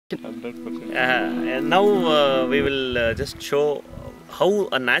100%. Now we will just show how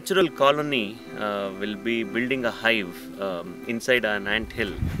a natural colony will be building a hive inside an ant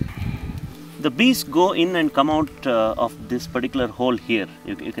hill. The bees go in and come out of this particular hole here.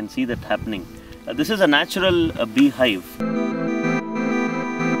 You can see that happening. This is a natural bee hive.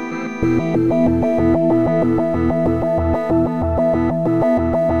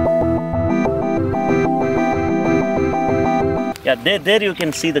 Yeah, there you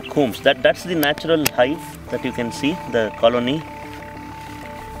can see the combs. That's the natural hive that you can see, the colony.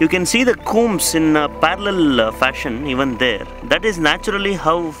 You can see the combs in a parallel fashion even there. That is naturally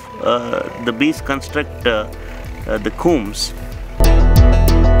how the bees construct the combs.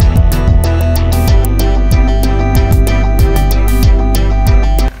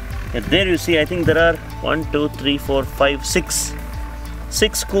 Yeah, there you see, I think there are 1, 2, 3, 4, 5, 6.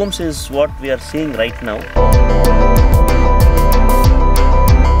 6 combs is what we are seeing right now.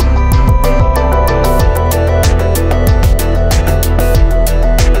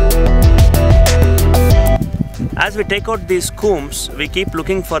 As we take out these combs, we keep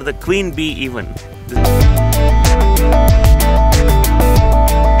looking for the queen bee even.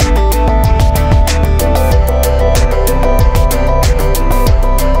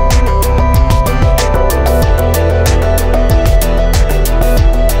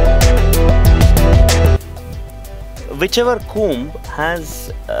 Whichever comb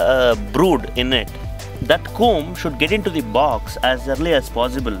has a brood in it, that comb should get into the box as early as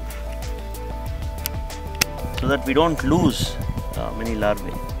possible, so that we don't lose many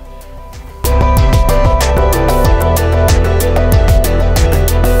larvae.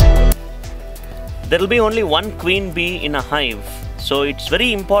 There will be only one queen bee in a hive, so it's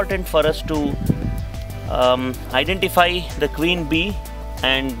very important for us to identify the queen bee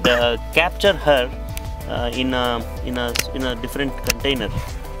and capture her in a different container,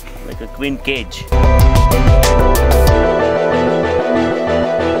 like a queen cage.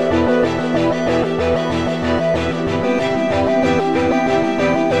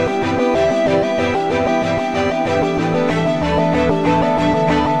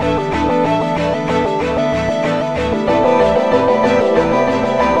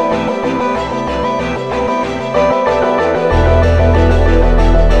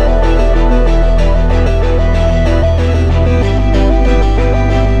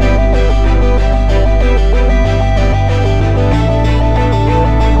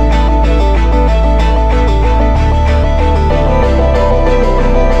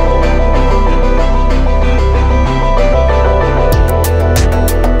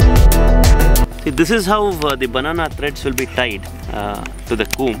 This is how the banana threads will be tied to the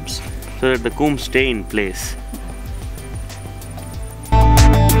combs, so that the combs stay in place.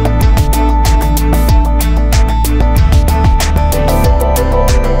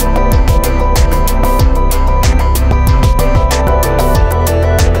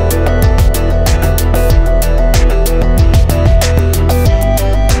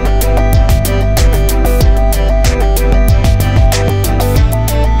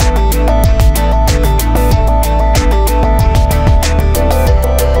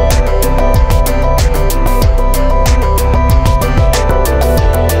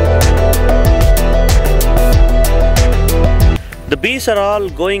 The bees are all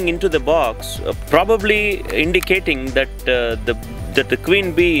going into the box, probably indicating that the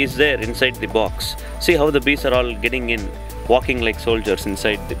queen bee is there inside the box. See how the bees are all getting in, walking like soldiers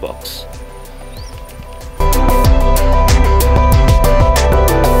inside the box.